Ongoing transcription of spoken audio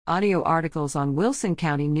Audio articles on Wilson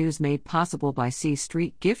County News made possible by C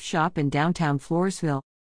Street Gift Shop in downtown Floresville.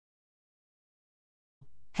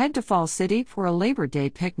 Head to Falls City for a Labor Day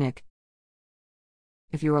picnic.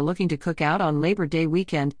 If you are looking to cook out on Labor Day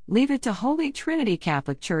weekend, leave it to Holy Trinity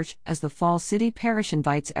Catholic Church, as the Falls City Parish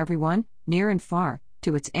invites everyone, near and far,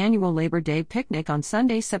 to its annual Labor Day picnic on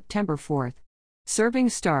Sunday, September 4th. Serving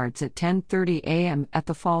starts at 10:30 a.m. at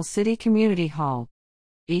the Falls City Community Hall.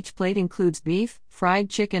 Each plate includes beef, fried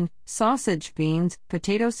chicken, sausage, beans,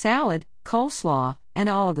 potato salad, coleslaw, and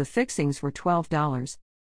all of the fixings for $12.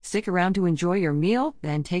 Stick around to enjoy your meal,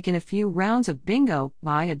 then take in a few rounds of bingo,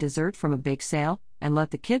 buy a dessert from a bake sale, and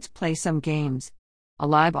let the kids play some games. A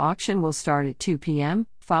live auction will start at 2 p.m.,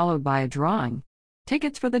 followed by a drawing.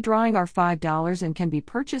 Tickets for the drawing are $5 and can be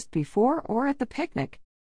purchased before or at the picnic.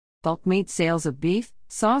 Bulk meat sales of beef,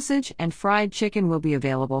 sausage, and fried chicken will be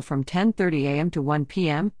available from 10:30 a.m. to 1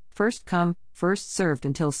 p.m., first come, first served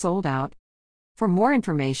until sold out. For more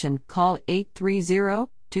information, call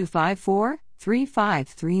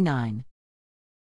 830-254-3539.